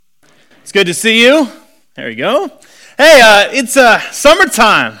It's good to see you. There you go. Hey, it's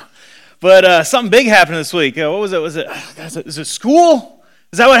summertime, but something big happened this week. What was it? Is it school?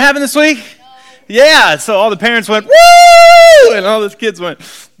 Is that what happened this week? No. Yeah, so all the parents went, woo! And all the kids went,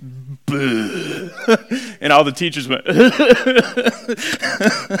 boo! And all the teachers went,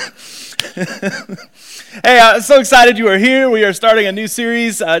 Hey, I'm so excited you are here. We are starting a new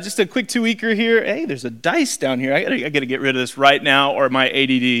series, just a quick 2-weeker here. Hey, there's a dice down here. I gotta get rid of this right now or my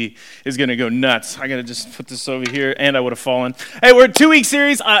ADD is going to go nuts. I got to just put this over here and I would have fallen. Hey, we're a 2-week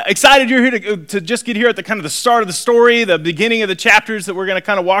series. Excited you're here to just get here at the kind of the start of the story, the beginning of the chapters that we're going to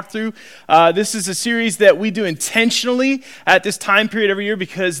kind of walk through. This is a series that we do intentionally at this time period every year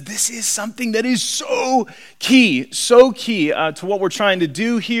because this is something that is so key to what we're trying to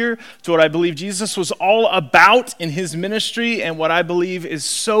do here, to what I believe Jesus was all about in his ministry, and what I believe is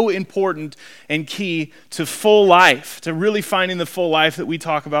so important and key to full life, to really finding the full life that we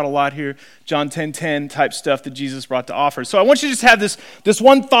talk about a lot here, John 10:10 type stuff that Jesus brought to offer. So I want you to just have this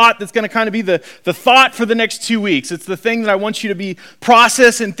one thought that's going to kind of be the thought for the next 2 weeks. It's the thing that I want you to be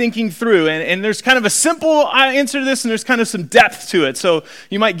processing and thinking through, and there's kind of a simple answer to this, and there's kind of some depth to it. So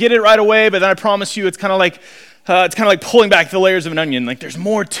you might get it right away, but then I promise you it's kind of like pulling back the layers of an onion. Like there's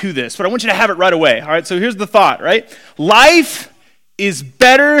more to this, but I want you to have it right away. All right, so here's the thought, right? Life is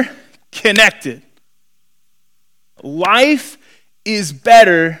better connected. Life is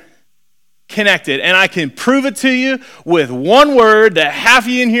better connected. And I can prove it to you with one word that half of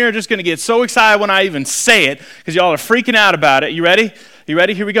you in here are just going to get so excited when I even say it because y'all are freaking out about it. You ready? You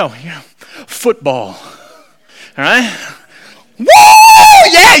ready? Here we go. Football. All right? Woo!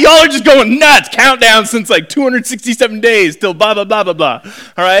 Yeah, y'all are just going nuts. Countdown since like 267 days till blah, blah, blah, blah, blah.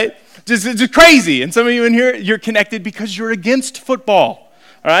 All right? Just crazy. And some of you in here, you're connected because you're against football.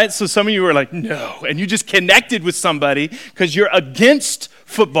 All right? So some of you are like, no. And you just connected with somebody because you're against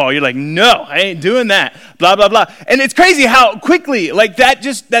football. You're like, no, I ain't doing that. Blah, blah, blah. And it's crazy how quickly, like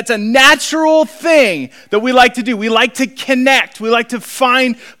that's a natural thing that we like to do. We like to connect. We like to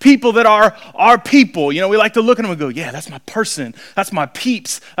find people that are our people. You know, we like to look at them and go, yeah, that's my person. That's my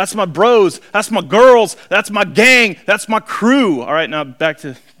peeps. That's my bros. That's my girls. That's my gang. That's my crew. All right, now back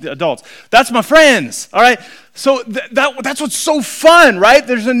to the adults. That's my friends. All right. So that's what's so fun, right?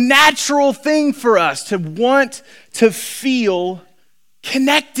 There's a natural thing for us to want to feel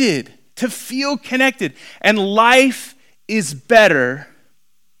connected, to feel connected. And life is better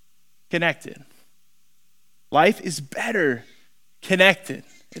connected. Life is better connected.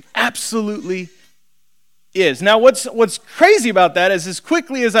 It absolutely is. Now, what's crazy about that is as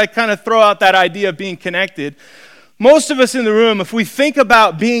quickly as I kind of throw out that idea of being connected, most of us in the room, if we think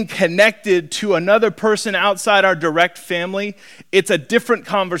about being connected to another person outside our direct family, it's a different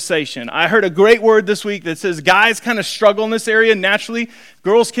conversation. I heard a great word this week that says guys kind of struggle in this area naturally.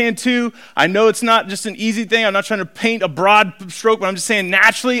 Girls can too. I know it's not just an easy thing. I'm not trying to paint a broad stroke, but I'm just saying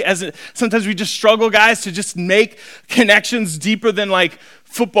naturally, sometimes we just struggle, guys, to just make connections deeper than like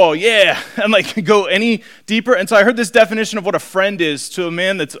football, yeah, and like go any deeper. And so I heard this definition of what a friend is to a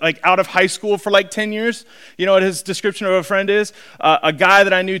man that's like out of high school for like 10 years. You know what his description of a friend is? A guy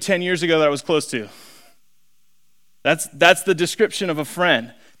that I knew 10 years ago that I was close to. That's the description of a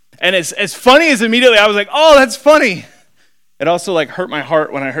friend. And as funny as immediately I was like, oh, that's funny. It also like hurt my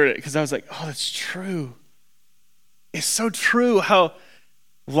heart when I heard it because I was like, oh, that's true. It's so true how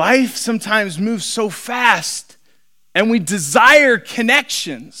life sometimes moves so fast. And we desire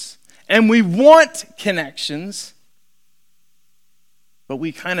connections, and we want connections, but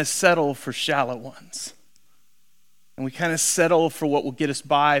we kind of settle for shallow ones. And we kind of settle for what will get us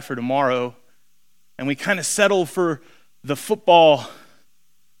by for tomorrow, and we kind of settle for the football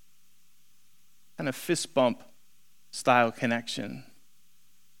kind of fist bump style connection,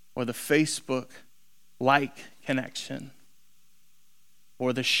 or the Facebook like connection,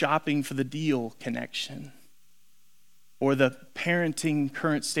 or the shopping for the deal connection, or the parenting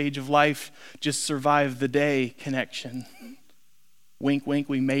current stage of life, just survive the day connection. Wink, wink,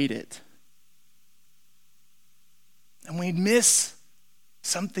 we made it. And we miss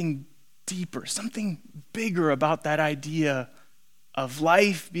something deeper, something bigger about that idea of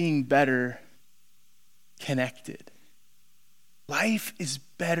life being better connected. Life is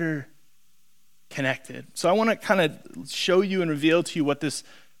better connected. So I want to kind of show you and reveal to you what this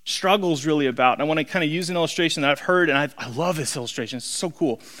struggle's really about. And I want to kind of use an illustration that I've heard, and I love this illustration. It's so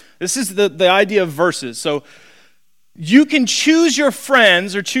cool. This is the idea of verses. So you can choose your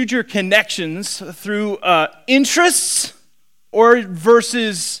friends or choose your connections through interests or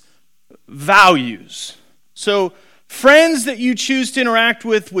versus values. So friends that you choose to interact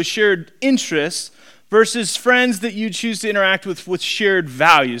with shared interests versus friends that you choose to interact with shared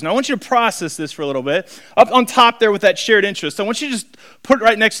values. Now, I want you to process this for a little bit. Up on top there with that shared interest, I want you to just put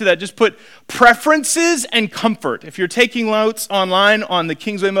right next to that, just put preferences and comfort. If you're taking notes online on the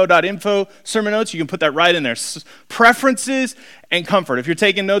kingswaymo.info sermon notes, you can put that right in there. Preferences and comfort. If you're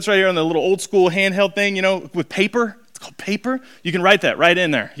taking notes right here on the little old school handheld thing, with paper, it's called paper, you can write that right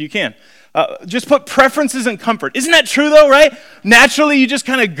in there. You can. Just put preferences and comfort. Isn't that true though, right? Naturally, you just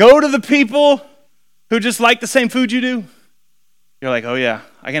kind of go to the people who just like the same food you do. You're like, oh yeah,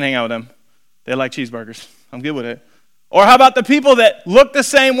 I can hang out with them. They like cheeseburgers. I'm good with it. Or how about the people that look the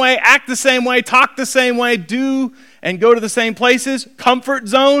same way, act the same way, talk the same way, do and go to the same places? Comfort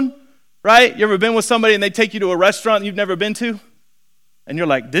zone, right? You ever been with somebody and they take you to a restaurant you've never been to? And you're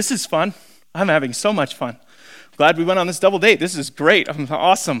like, this is fun. I'm having so much fun. Glad we went on this double date. This is great. I'm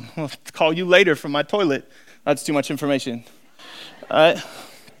awesome. I'll call you later from my toilet. That's too much information. All right.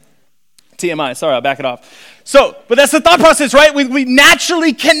 TMI, sorry, I'll back it off. But that's the thought process, right? We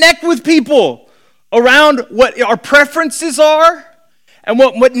naturally connect with people around what our preferences are and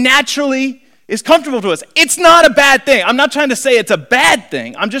what naturally is comfortable to us. It's not a bad thing. I'm not trying to say it's a bad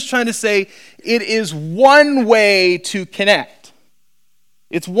thing. I'm just trying to say it is one way to connect.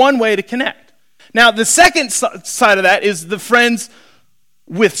 It's one way to connect. Now, the second side of that is the friends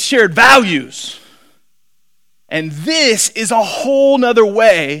with shared values. And this is a whole nother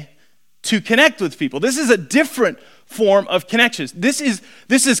way to connect with people. This is a different form of connections. This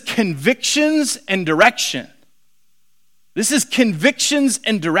is convictions and direction. This is convictions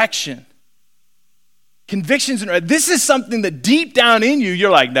and direction. Convictions and this is something that deep down in you, you're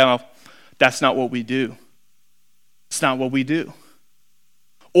like, no, that's not what we do. It's not what we do.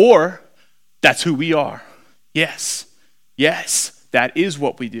 Or, that's who we are. Yes, that is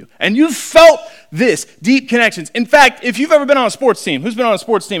what we do. And you've felt this, deep connections. In fact, if you've ever been on a sports team, who's been on a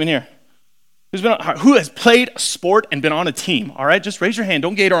sports team in here? Who has played a sport and been on a team? All right, just raise your hand.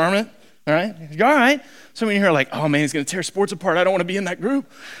 Don't Gator arm it. All right, you're all right. Some of you here are like, oh man, he's going to tear sports apart. I don't want to be in that group.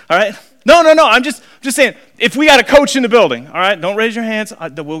 All right. No. I'm just saying, if we got a coach in the building, all right, don't raise your hands.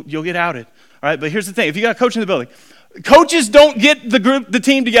 You'll get outed. All right, but here's the thing. If you got a coach in the building, coaches don't get the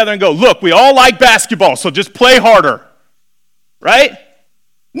team together and go, look, we all like basketball, so just play harder. Right?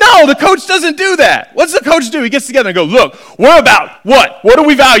 No, the coach doesn't do that. What's the coach do? He gets together and go, look, we're about what? What do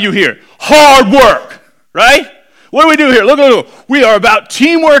we value here? Hard work, right? What do we do here? Look. We are about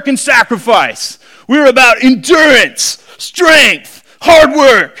teamwork and sacrifice. We're about endurance, strength, hard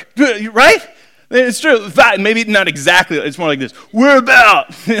work, right? It's true. Maybe not exactly. It's more like this. We're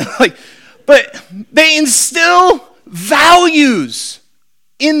about, but they instill values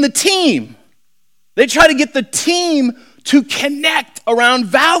in the team. They try to get the team to connect around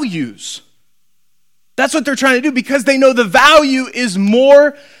values. That's what they're trying to do because they know the value is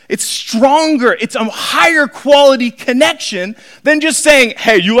more, it's stronger, it's a higher quality connection than just saying,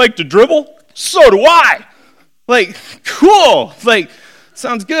 hey, you like to dribble? So do I. Cool.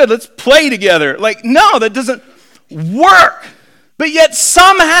 Sounds good. Let's play together. No, that doesn't work. But yet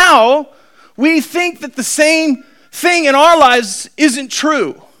somehow we think that the same thing in our lives isn't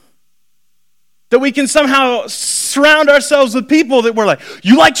true. That we can somehow surround ourselves with people that we're like,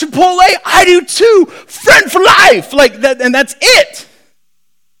 you like Chipotle? I do too. Friend for life. That, and that's it.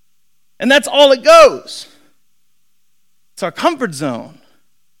 And that's all it goes. It's our comfort zone.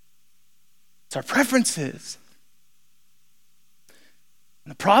 It's our preferences.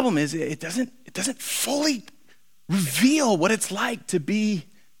 And the problem is it doesn't fully reveal what it's like to be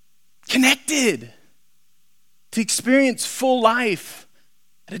connected, to experience full life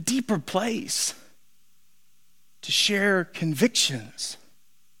at a deeper place, to share convictions,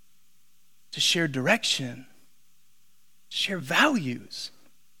 to share direction, to share values.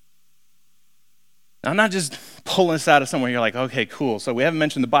 Now, I'm not just pulling this out of somewhere. You're like, okay, cool. So we haven't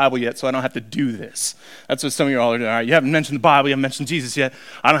mentioned the Bible yet, so I don't have to do this. That's what some of you all are doing. All right, you haven't mentioned the Bible, you haven't mentioned Jesus yet.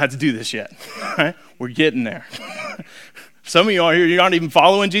 I don't have to do this yet. All right? We're getting there. Some of you are here, you aren't even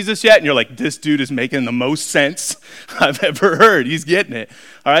following Jesus yet, and you're like, this dude is making the most sense I've ever heard. He's getting it.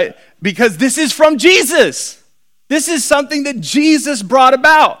 All right? Because this is from Jesus. This is something that Jesus brought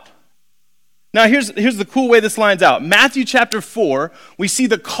about. Now, here's the cool way this lines out. Matthew chapter 4, we see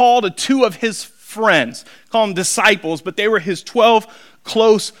the call to two of his friends. Call them disciples, but they were his 12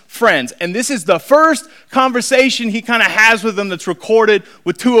 close friends. And this is the first conversation he kind of has with them that's recorded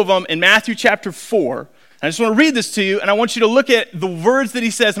with two of them in Matthew chapter 4. I just want to read this to you, and I want you to look at the words that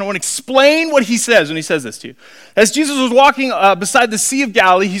he says, and I want to explain what he says when he says this to you. As Jesus was walking beside the Sea of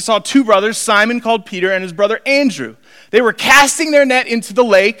Galilee, he saw two brothers, Simon called Peter and his brother Andrew. They were casting their net into the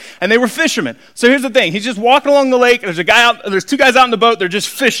lake, and they were fishermen. So here's the thing. He's just walking along the lake, and there's two guys out in the boat, they're just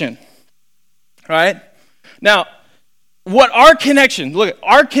fishing. right? Now, what our connection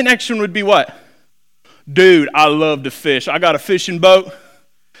would be what? Dude, I love to fish. I got a fishing boat,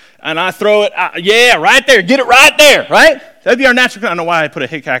 and I throw it, right there. Get it right there, right? That'd be our natural, I don't know why I put a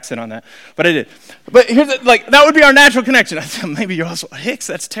Hick accent on that, but I did. But here's that would be our natural connection. I said, maybe you're also, Hicks,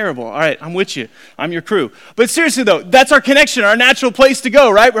 that's terrible. All right, I'm with you. I'm your crew. But seriously though, that's our connection, our natural place to go,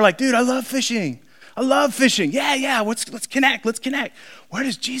 right? We're like, dude, I love fishing. I love fishing. Yeah, let's connect. Where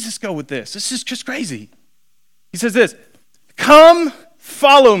does Jesus go with this? This is just crazy. He says this, come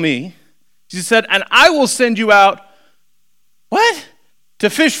follow me. Jesus said, and I will send you out, what? To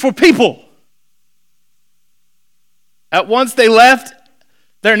fish for people. At once they left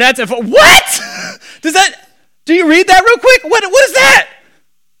their nets and what? Do you read that real quick? What is that?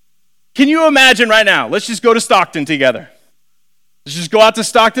 Can you imagine right now? Let's just go to Stockton together. Let's just go out to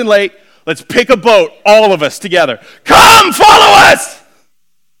Stockton Lake. Let's pick a boat, all of us together. Come, follow us.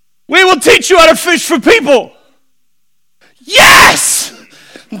 We will teach you how to fish for people. Yes!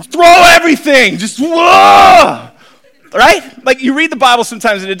 Throw everything. Just, whoa! Right? Like you read the Bible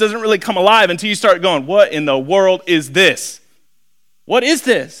sometimes and it doesn't really come alive until you start going, what in the world is this? What is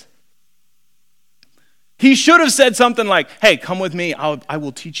this? He should have said something like, hey, come with me. I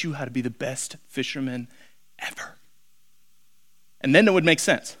will teach you how to be the best fisherman ever. And then it would make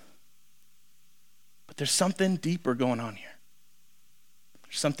sense. But there's something deeper going on here.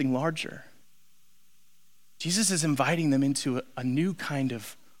 There's something larger. Jesus is inviting them into a new kind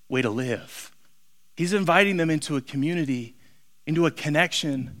of way to live. He's inviting them into a community, into a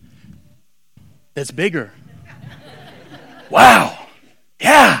connection that's bigger. Wow.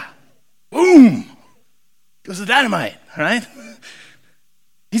 Yeah. Boom. Goes the dynamite, all right?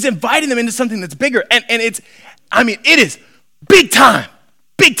 He's inviting them into something that's bigger. And it is big time.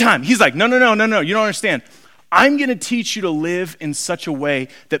 Big time. He's like, no, you don't understand. I'm going to teach you to live in such a way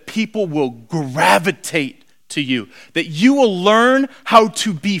that people will gravitate to you, that you will learn how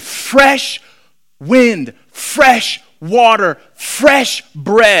to be fresh wind, fresh water, fresh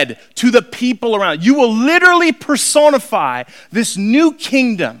bread to the people around. You will literally personify this new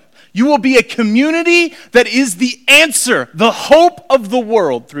kingdom. You will be a community that is the answer, the hope of the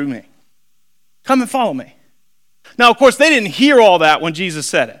world through me. Come and follow me. Now, of course, they didn't hear all that when Jesus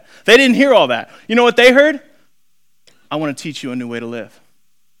said it. They didn't hear all that. You know what they heard? I want to teach you a new way to live.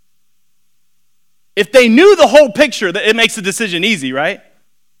 If they knew the whole picture, it makes the decision easy, right?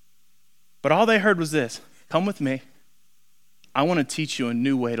 But all they heard was this, come with me. I want to teach you a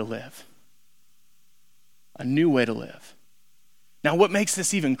new way to live. A new way to live. Now, what makes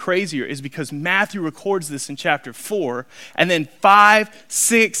this even crazier is because Matthew records this in chapter 4, and then 5,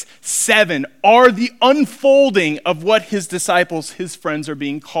 6, 7 are the unfolding of what his disciples, his friends are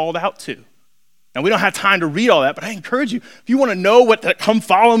being called out to. Now, we don't have time to read all that, but I encourage you, if you want to know what that come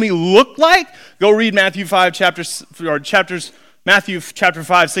follow me looked like, go read Matthew chapter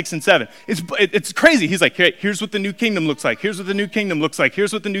 5, 6, and 7. It's crazy. He's like, hey, here's what the new kingdom looks like. Here's what the new kingdom looks like.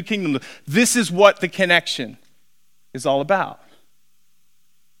 Here's what the new kingdom looks like. This is what the connection is all about.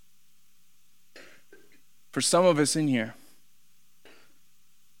 For some of us in here,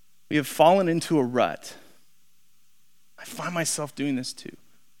 we have fallen into a rut. I find myself doing this too.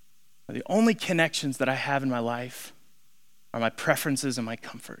 The only connections that I have in my life are my preferences and my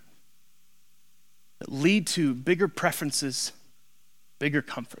comfort that lead to bigger preferences, bigger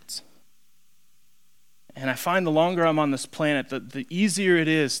comforts. And I find the longer I'm on this planet, the easier it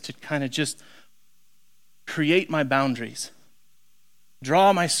is to kind of just create my boundaries,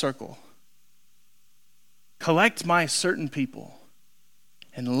 draw my circle, collect my certain people,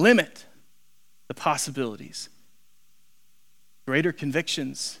 and limit the possibilities. Greater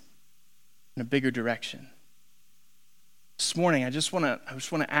convictions in a bigger direction. This morning, I just want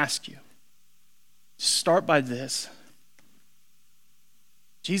to ask you, start by this.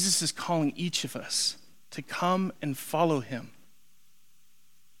 Jesus is calling each of us to come and follow him,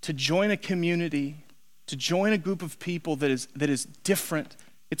 to join a community, to join a group of people that is different.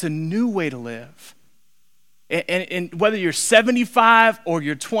 It's a new way to live. And whether you're 75 or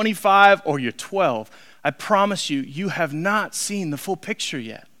you're 25 or you're 12, I promise you, you have not seen the full picture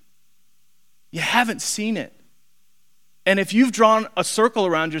yet. You haven't seen it. And if you've drawn a circle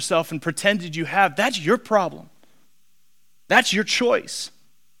around yourself and pretended you have, that's your problem. That's your choice.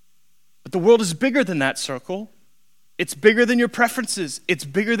 But the world is bigger than that circle. It's bigger than your preferences. It's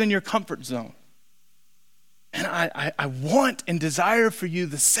bigger than your comfort zone. And I want and desire for you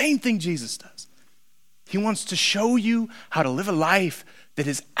the same thing Jesus does. He wants to show you how to live a life that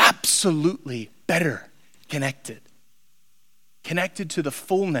is absolutely better connected to the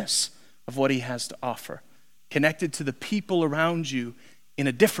fullness of what he has to offer, connected to the people around you in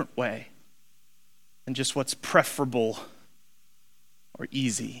a different way, than just what's preferable or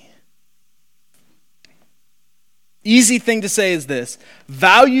easy. Easy thing to say is this: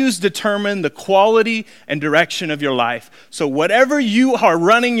 values determine the quality and direction of your life. So whatever you are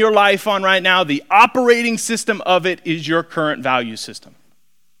running your life on right now, the operating system of it is your current value system.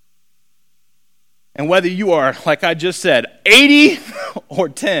 And whether you are, like I just said, 80 or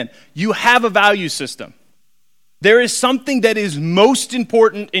 10, you have a value system. There is something that is most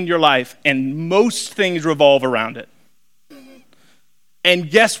important in your life, and most things revolve around it. And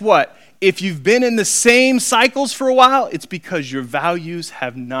guess what? If you've been in the same cycles for a while, it's because your values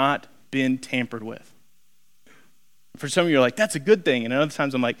have not been tampered with. For some of you, you're like, that's a good thing. And other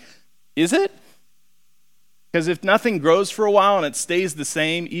times I'm like, is it? Because if nothing grows for a while and it stays the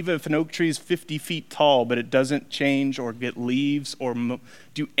same, even if an oak tree is 50 feet tall, but it doesn't change or get leaves or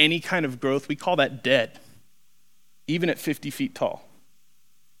do any kind of growth, we call that dead, even at 50 feet tall.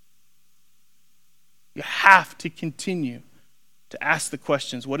 You have to continue to ask the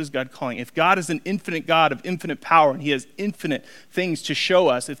questions, what is God calling? If God is an infinite God of infinite power and he has infinite things to show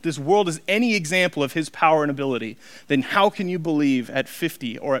us, if this world is any example of his power and ability, then how can you believe at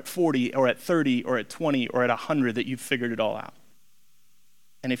 50 or at 40 or at 30 or at 20 or at 100 that you've figured it all out?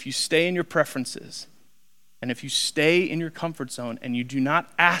 And if you stay in your preferences, and if you stay in your comfort zone and you do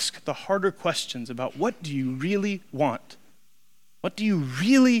not ask the harder questions about what do you really want? What do you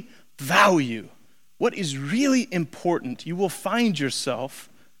really value? What is really important, you will find yourself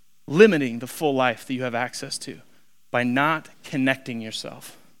limiting the full life that you have access to by not connecting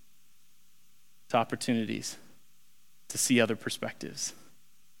yourself to opportunities, to see other perspectives,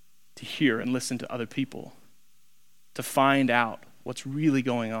 to hear and listen to other people, to find out what's really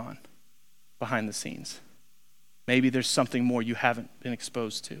going on behind the scenes. Maybe there's something more you haven't been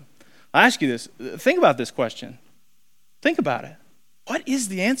exposed to. I'll ask you this. Think about this question. Think about it. What is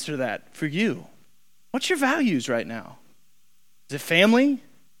the answer to that for you? What's your values right now? Is it family?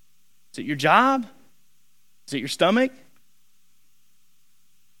 Is it your job? Is it your stomach?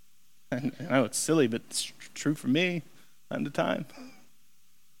 I know it's silly, but it's true for me time to time.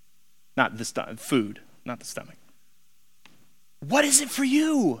 Not the stomach, food, not the stomach. What is it for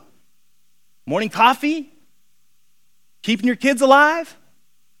you? Morning coffee? Keeping your kids alive?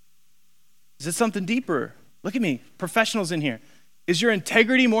 Is it something deeper? Look at me, professionals in here. Is your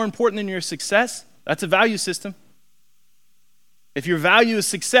integrity more important than your success? That's a value system. If your value is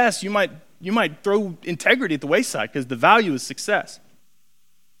success, you might throw integrity at the wayside because the value is success.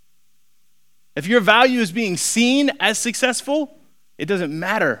 If your value is being seen as successful, it doesn't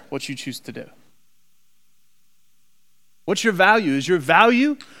matter what you choose to do. What's your value? Is your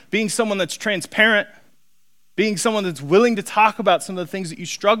value being someone that's transparent, being someone that's willing to talk about some of the things that you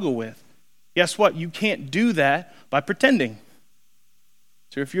struggle with? Guess what? You can't do that by pretending.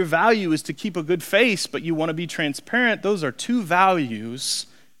 So if your value is to keep a good face, but you want to be transparent, those are two values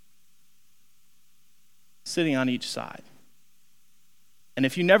sitting on each side. And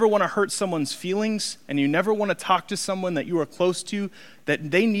if you never want to hurt someone's feelings, and you never want to talk to someone that you are close to,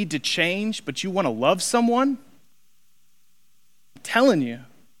 that they need to change, but you want to love someone, I'm telling you,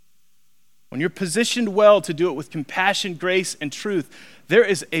 when you're positioned well to do it with compassion, grace, and truth, there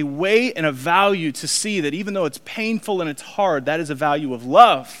is a way and a value to see that even though it's painful and it's hard, that is a value of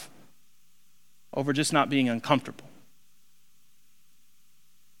love over just not being uncomfortable.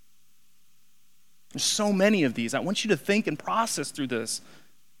 There's so many of these. I want you to think and process through this.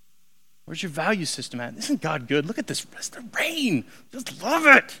 Where's your value system at? Isn't God good? Look at this. It's the rain. Just love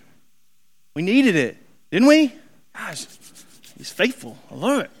it. We needed it, didn't we? Gosh, he's faithful. I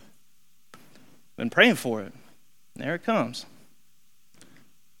love it. Been praying for it. There it comes.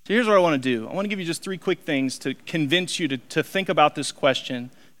 So here's what I want to do. I want to give you just 3 quick things to convince you to think about this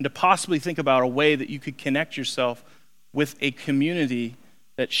question and to possibly think about a way that you could connect yourself with a community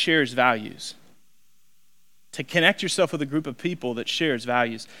that shares values. To connect yourself with a group of people that shares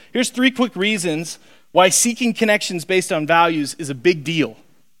values. Here's 3 quick reasons why seeking connections based on values is a big deal.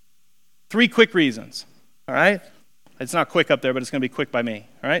 3 quick reasons, all right? It's not quick up there, but it's going to be quick by me,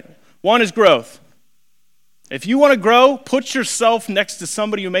 all right? 1 is growth. If you want to grow, put yourself next to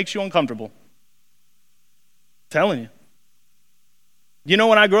somebody who makes you uncomfortable. I'm telling you. You know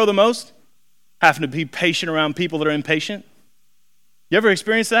when I grow the most? Having to be patient around people that are impatient. You ever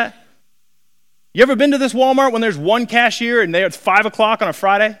experienced that? You ever been to this Walmart when there's one cashier and they're at 5 o'clock on a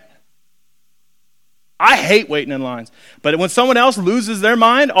Friday? I hate waiting in lines. But when someone else loses their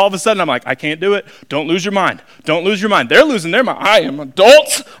mind, all of a sudden I'm like, I can't do it. Don't lose your mind. Don't lose your mind. They're losing their mind. I am an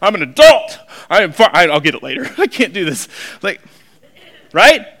adult. I'm an adult. I'll get it later. I can't do this. Like,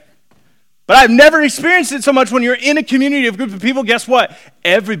 right? But I've never experienced it so much when you're in a community of a group of people. Guess what?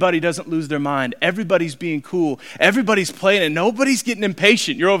 Everybody doesn't lose their mind. Everybody's being cool. Everybody's playing, and nobody's getting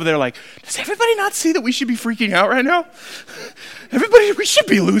impatient. You're over there like, does everybody not see that we should be freaking out right now? Everybody, we should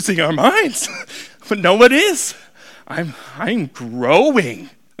be losing our minds. But no one is. I'm growing.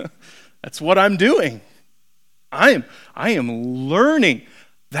 That's what I'm doing. I am learning.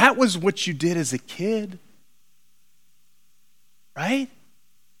 That was what you did as a kid. Right?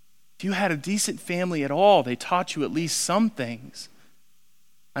 If you had a decent family at all, they taught you at least some things.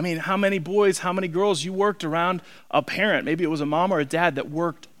 I mean, how many boys, how many girls you worked around a parent, maybe it was a mom or a dad that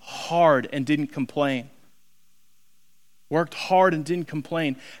worked hard and didn't complain. Worked hard and didn't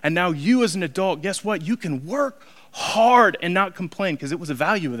complain. And now you as an adult, guess what? You can work hard and not complain because it was a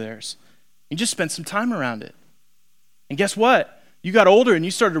value of theirs. You just spent some time around it. And guess what? You got older and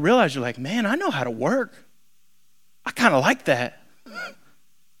you started to realize, you're like, man, I know how to work. I kind of like that.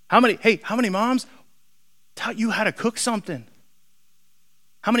 How many moms taught you how to cook something?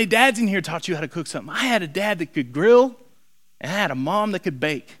 How many dads in here taught you how to cook something? I had a dad that could grill, and I had a mom that could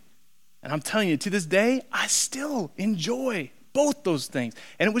bake. And I'm telling you, to this day, I still enjoy both those things.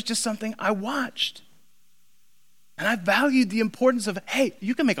 And it was just something I watched. And I valued the importance of, hey,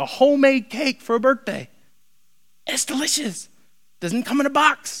 you can make a homemade cake for a birthday. It's delicious. Doesn't come in a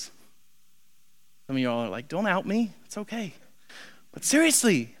box. Some of y'all are like, don't out me. It's okay. But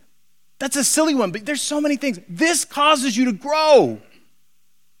seriously, that's a silly one, but there's so many things. This causes you to grow.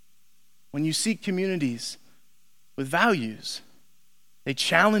 When you seek communities with values, they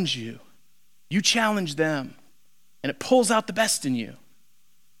challenge you. You challenge them, and it pulls out the best in you.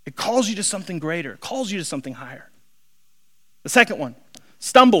 It calls you to something greater. It calls you to something higher. The second one,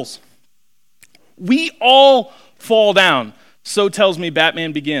 stumbles. We all fall down. So tells me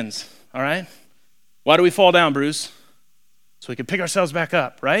Batman Begins, all right? Why do we fall down, Bruce? So we can pick ourselves back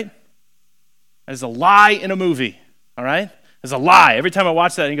up, right? There's a lie in a movie, all right? There's a lie. Every time I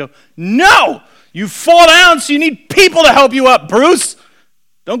watch that, you go, no! You fall down, so you need people to help you up, Bruce.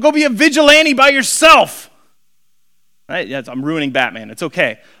 Don't go be a vigilante by yourself. Right? Yes, I'm ruining Batman. It's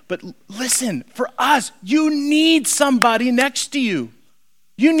okay. But listen, for us, you need somebody next to you.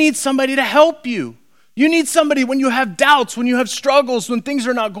 You need somebody to help you. You need somebody when you have doubts, when you have struggles, when things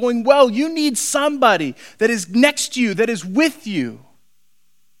are not going well. You need somebody that is next to you, that is with you,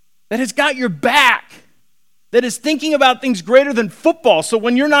 that has got your back, that is thinking about things greater than football. So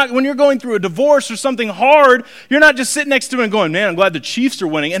when you're going through a divorce or something hard, you're not just sitting next to him and going, man, I'm glad the Chiefs are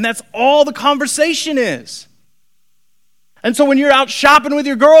winning. And that's all the conversation is. And so when you're out shopping with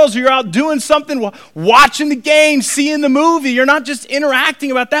your girls, or you're out doing something, watching the game, seeing the movie, you're not just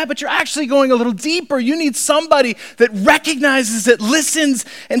interacting about that, but you're actually going a little deeper. You need somebody that recognizes it, listens,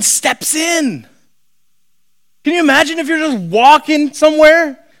 and steps in. Can you imagine if you're just walking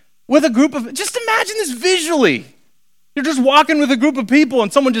somewhere with a group of, just imagine this visually. You're just walking with a group of people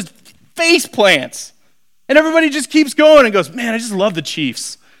and someone just face plants. And everybody just keeps going and goes, man, I just love the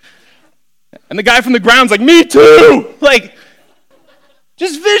Chiefs. And the guy from the ground's like, me too. Like,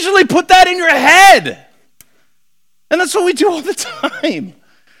 just visually put that in your head. And that's what we do all the time.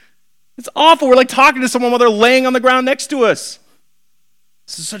 It's awful. We're like talking to someone while they're laying on the ground next to us.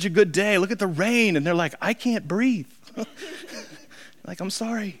 This is such a good day. Look at the rain. And they're like, I can't breathe. Like, I'm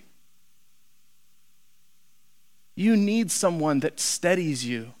sorry. You need someone that steadies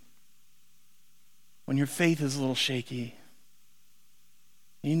you when your faith is a little shaky.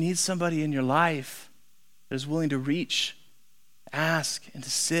 You need somebody in your life that is willing to reach, ask, and to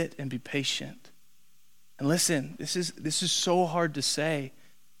sit and be patient. And listen, this is so hard to say,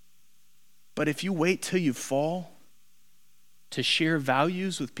 but if you wait till you fall to share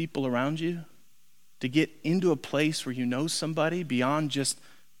values with people around you, to get into a place where you know somebody beyond just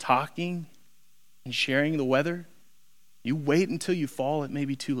talking and sharing the weather, you wait until you fall, it may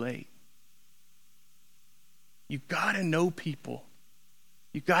be too late. You gotta know people.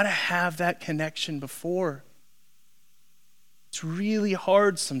 You got to have that connection before. It's really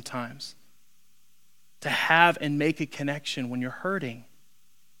hard sometimes to have and make a connection when you're hurting.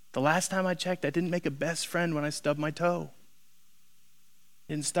 The last time I checked, I didn't make a best friend when I stubbed my toe.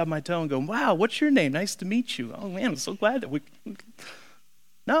 I didn't stub my toe and go, wow, what's your name? Nice to meet you. Oh man, I'm so glad that we...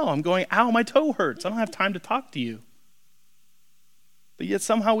 No, I'm going, ow, my toe hurts. I don't have time to talk to you. But yet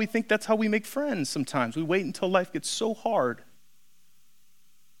somehow we think that's how we make friends sometimes. We wait until life gets so hard.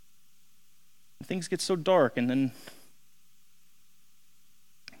 Things get so dark, and then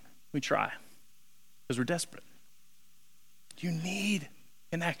we try because we're desperate. You need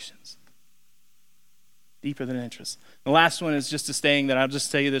connections deeper than interest. The last one is just a saying that I'll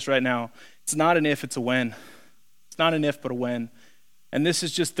just tell you this right now. It's not an if, it's a when. It's not an if, but a when. And this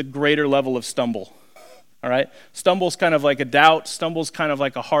is just the greater level of stumble. All right? Stumble's kind of like a doubt. Stumble's kind of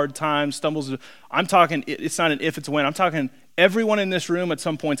like a hard time. I'm talking, it's not an if, it's a when. I'm talking everyone in this room at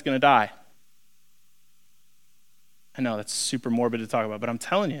some point is going to die. I know that's super morbid to talk about, but I'm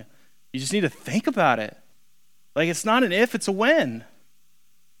telling you, you just need to think about it. Like, it's not an if, it's a when.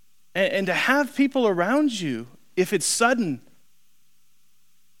 And to have people around you, if it's sudden,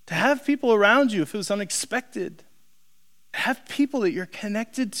 to have people around you if it was unexpected, have people that you're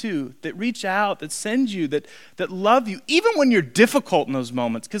connected to, that reach out, that send you, that love you, even when you're difficult in those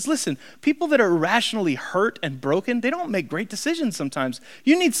moments. Because listen, people that are irrationally hurt and broken, they don't make great decisions sometimes.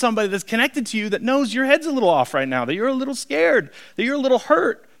 You need somebody that's connected to you that knows your head's a little off right now, that you're a little scared, that you're a little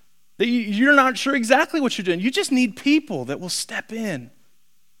hurt, that you're not sure exactly what you're doing. You just need people that will step in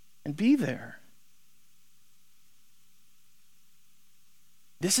and be there.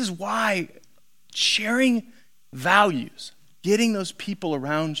 This is why sharing values, getting those people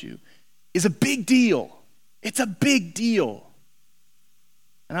around you, is a big deal. It's a big deal.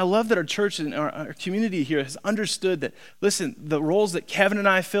 And I love that our church and our community here has understood that, listen, the roles that Kevin and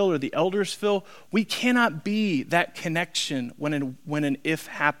I fill or the elders fill, we cannot be that connection when an if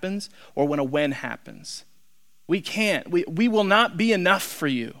happens or when a when happens. We can't. We will not be enough for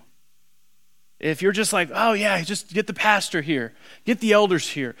you. If you're just like, oh yeah, just get the pastor here, get the elders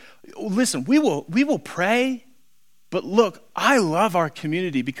here. Listen, we will pray, but look, I love our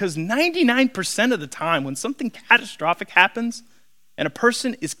community because 99% of the time when something catastrophic happens and a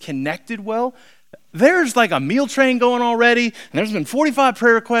person is connected well, there's like a meal train going already, and there's been 45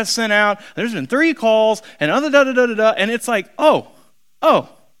 prayer requests sent out, there's been 3 calls, and and it's like, oh.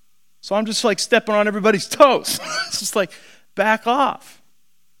 So I'm just like stepping on everybody's toes. It's just like, back off.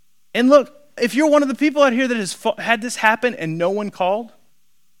 And look, if you're one of the people out here that has had this happen and no one called,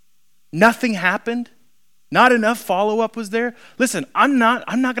 nothing happened, not enough follow-up was there, listen, I'm not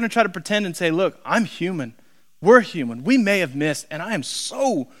going to try to pretend and say, look, I'm human. We're human. We may have missed, and I am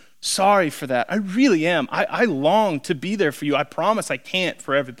so sorry for that. I really am. I long to be there for you. I promise I can't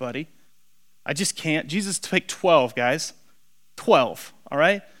for everybody. I just can't. Jesus took 12, guys. 12, all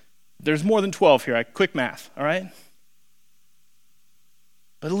right? There's more than 12 here. Quick math, all right?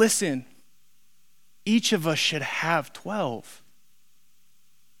 But listen, each of us should have 12.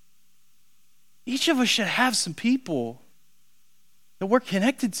 Each of us should have some people that we're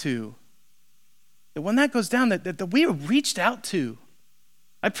connected to. That when that goes down, that we are reached out to.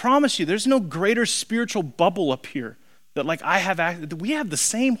 I promise you, there's no greater spiritual bubble up here that like I have access. We have the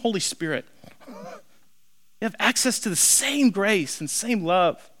same Holy Spirit. We have access to the same grace and same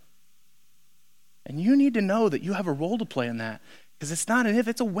love. And you need to know that you have a role to play in that. Because it's not an if,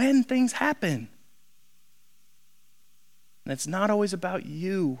 it's a when things happen. And it's not always about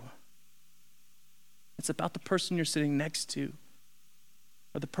you. It's about the person you're sitting next to.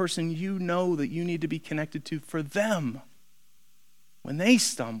 Or the person you know that you need to be connected to for them. When they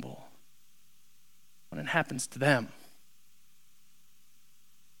stumble. When it happens to them.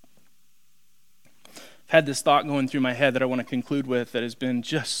 I've had this thought going through my head that I want to conclude with that has been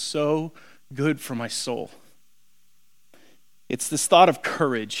just so good for my soul. It's this thought of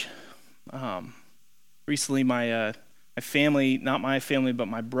courage. Recently, my family, not my family, but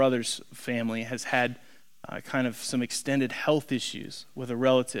my brother's family, has had kind of some extended health issues with a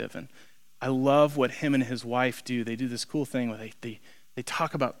relative. And I love what him and his wife do. They do this cool thing where they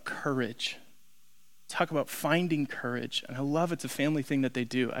talk about courage. Talk about finding courage. And I love it's a family thing that they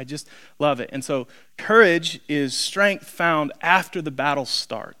do. I just love it. And so courage is strength found after the battle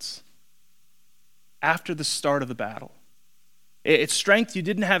starts. After the start of the battle. It's strength you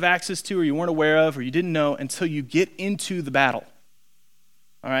didn't have access to or you weren't aware of or you didn't know until you get into the battle.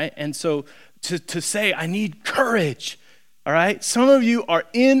 All right? And so to say, I need courage. All right? Some of you are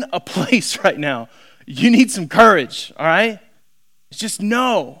in a place right now. You need some courage. All right? It's just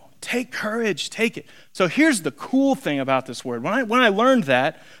no. Take courage. Take it. So here's the cool thing about this word. When I learned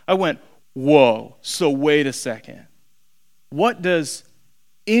that, I went, whoa. So wait a second. What does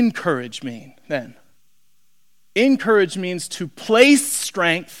encourage mean then? Encourage means to place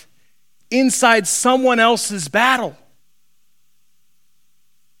strength inside someone else's battle.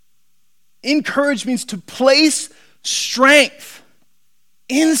 Encourage means to place strength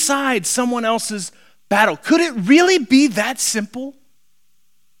inside someone else's battle. Could it really be that simple?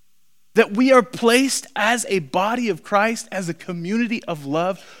 That we are placed as a body of Christ, as a community of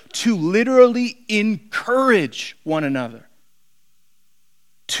love, to literally encourage one another.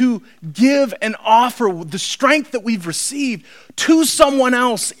 To give and offer the strength that we've received to someone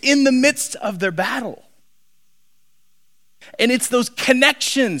else in the midst of their battle. And it's those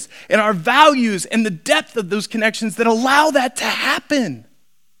connections and our values and the depth of those connections that allow that to happen.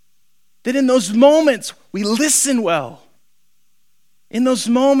 That in those moments, we listen well. In those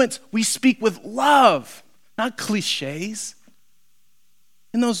moments, we speak with love, not cliches.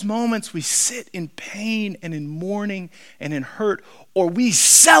 In those moments, we sit in pain and in mourning and in hurt, or we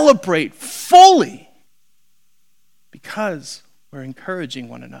celebrate fully because we're encouraging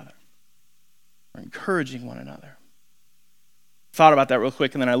one another. We're encouraging one another. Thought about that real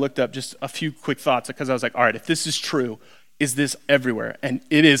quick, and then I looked up just a few quick thoughts because I was like, all right, if this is true, is this everywhere? And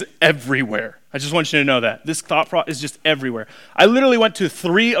it is everywhere. I just want you to know that. This thought process is just everywhere. I literally went to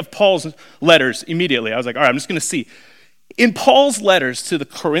 3 of Paul's letters immediately. I was like, all right, I'm just going to see. In Paul's letters to the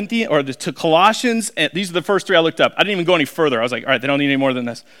to Colossians, and these are the first 3 I looked up. I didn't even go any further. I was like, all right, they don't need any more than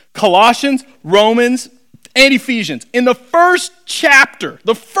this. Colossians, Romans, and Ephesians. In the first chapter,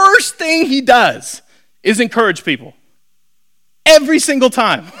 the first thing he does is encourage people. Every single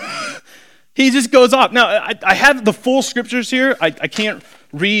time. He just goes off. Now, I have the full scriptures here. I can't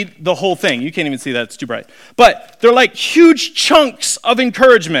read the whole thing. You can't even see that. It's too bright. But they're like huge chunks of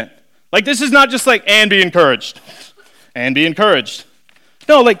encouragement. Like, this is not just like, and be encouraged. And be encouraged.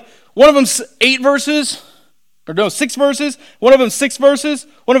 No, like, one of them's 8 verses. Or no, 6 verses. One of them's 6 verses.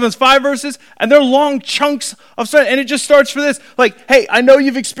 One of them's 5 verses. And they're long chunks of stuff. And it just starts for this. Like, hey, I know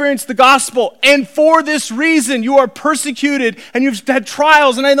you've experienced the gospel. And for this reason, you are persecuted. And you've had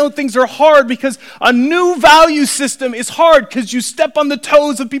trials. And I know things are hard because a new value system is hard because you step on the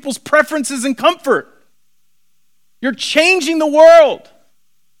toes of people's preferences and comfort. You're changing the world.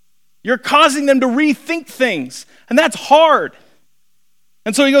 You're causing them to rethink things. And that's hard.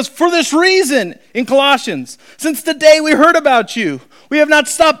 And so he goes, for this reason, in Colossians, since the day we heard about you, we have not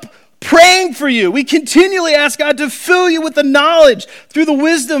stopped praying for you. We continually ask God to fill you with the knowledge through the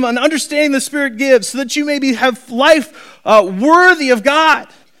wisdom and understanding the Spirit gives, so that you may have life worthy of God.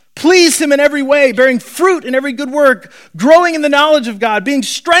 Please him in every way, bearing fruit in every good work, growing in the knowledge of God, being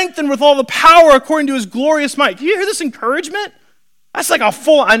strengthened with all the power according to his glorious might. Do you hear this encouragement? That's like a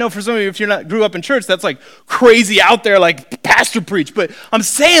full, I know for some of you, if you're not grew up in church, that's like crazy out there, like pastor preach. But I'm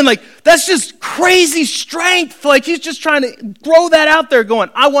saying, like, that's just crazy strength. Like, he's just trying to throw that out there going,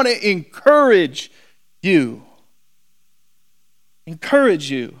 I want to encourage you.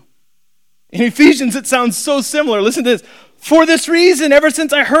 Encourage you. In Ephesians, it sounds so similar. Listen to this. For this reason, ever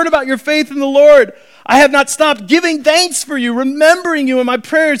since I heard about your faith in the Lord, I have not stopped giving thanks for you, remembering you in my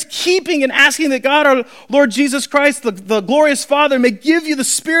prayers, keeping and asking that God, our Lord Jesus Christ, the glorious Father, may give you the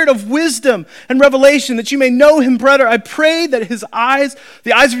spirit of wisdom and revelation, that you may know him better. I pray that the eyes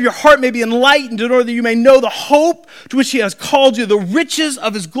of your heart may be enlightened, in order that you may know the hope to which he has called you, the riches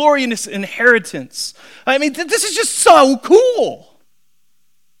of his glorious inheritance. I mean, this is just so cool.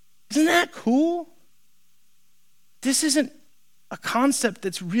 Isn't that cool? This isn't a concept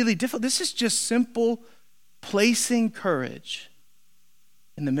that's really difficult. This is just simple placing courage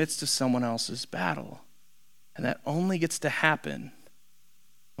in the midst of someone else's battle. And that only gets to happen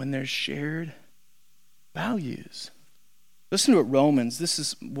when there's shared values. Listen to what Romans, this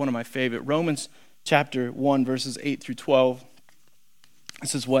is one of my favorite. Romans chapter 1, verses 8 through 12.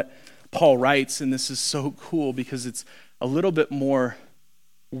 This is what Paul writes, and this is so cool because it's a little bit more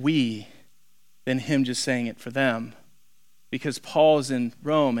we than him just saying it for them. Because Paul's in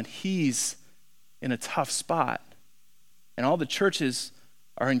Rome and he's in a tough spot. And all the churches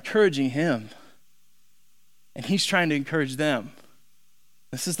are encouraging him. And he's trying to encourage them.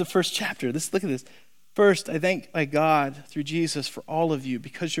 This is the first chapter. Look at this. First, I thank my God through Jesus for all of you,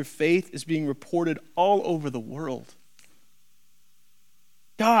 because your faith is being reported all over the world.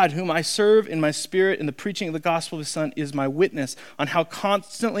 God, whom I serve in my spirit in the preaching of the gospel of his Son, is my witness on how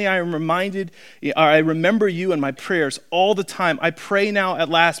constantly I remember you in my prayers all the time. I pray now at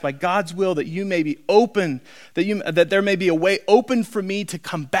last by God's will that you may be open, that there may be a way open for me to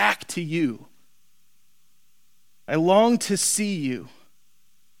come back to you. I long to see you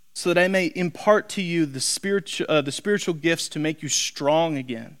so that I may impart to you the spiritual gifts to make you strong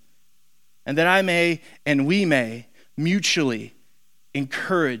again, and that I may and we may mutually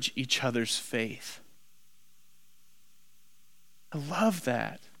encourage each other's faith. I love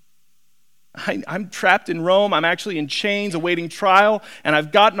that. I'm trapped in Rome. I'm actually in chains awaiting trial, and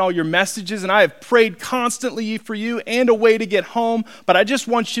I've gotten all your messages, and I have prayed constantly for you and a way to get home. But I just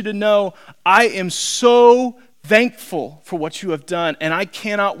want you to know I am so thankful for what you have done, and I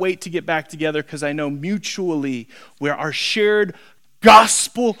cannot wait to get back together, because I know mutually where our shared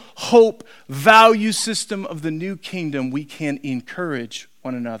gospel, hope, value system of the new kingdom, we can encourage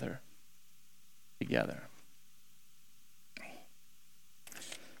one another together.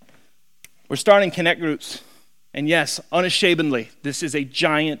 We're starting connect groups And yes, unashamedly, this is a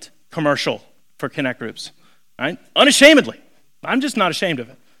giant commercial for Connect Groups. Right? Unashamedly. I'm just not ashamed of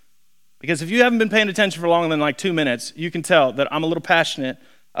it. Because if you haven't been paying attention for longer than like 2 minutes, you can tell that I'm a little passionate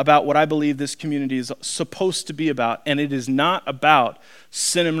about what I believe this community is supposed to be about. And it is not about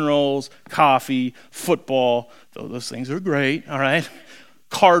cinnamon rolls, coffee, football, though those things are great, all right?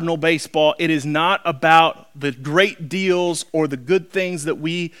 Cardinal baseball. It is not about the great deals or the good things that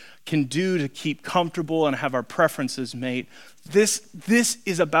we can do to keep comfortable and have our preferences made. This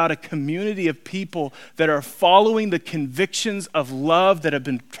is about a community of people that are following the convictions of love that have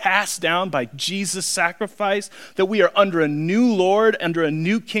been passed down by Jesus' sacrifice, that we are under a new Lord, under a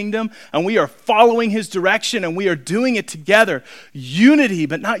new kingdom, and we are following his direction, and we are doing it together. Unity,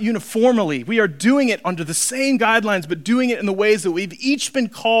 but not uniformly. We are doing it under the same guidelines, but doing it in the ways that we've each been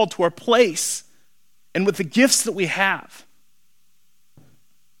called to our place and with the gifts that we have.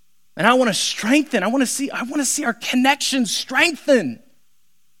 And I want to strengthen. I want to see our connections strengthen.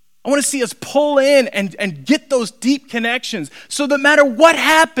 I want to see us pull in and get those deep connections so that no matter what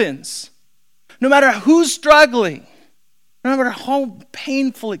happens, no matter who's struggling, no matter how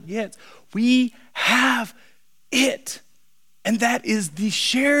painful it gets, we have it. And that is the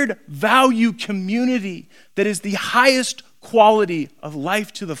shared value community that is the highest quality of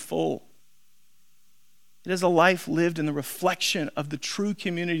life to the full. It is a life lived in the reflection of the true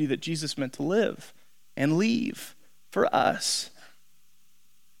community that Jesus meant to live and leave for us.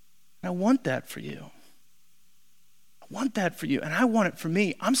 And I want that for you. I want that for you, and I want it for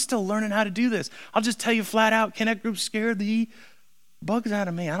me. I'm still learning how to do this. I'll just tell you flat out, Connect Group scared the bugs out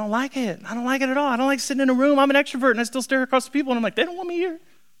of me. I don't like it. I don't like it at all. I don't like sitting in a room. I'm an extrovert, and I still stare across the people, and I'm like, they don't want me here.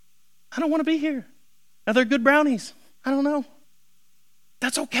 I don't want to be here. Now, they're good brownies. I don't know.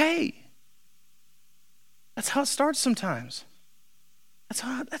 That's okay. That's how it starts sometimes. That's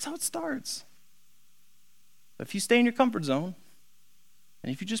how it starts. But if you stay in your comfort zone,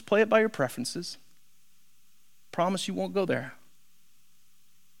 and if you just play it by your preferences, promise you won't go there.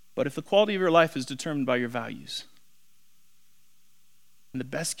 But if the quality of your life is determined by your values, and the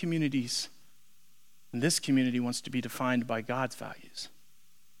best communities, and this community wants to be defined by God's values,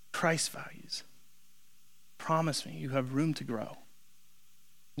 Christ's values, promise me you have room to grow.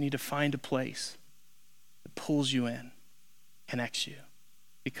 You need to find a place that pulls you in, connects you.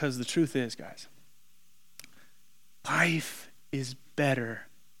 Because the truth is, guys, life is better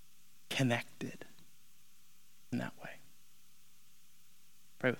connected in that way.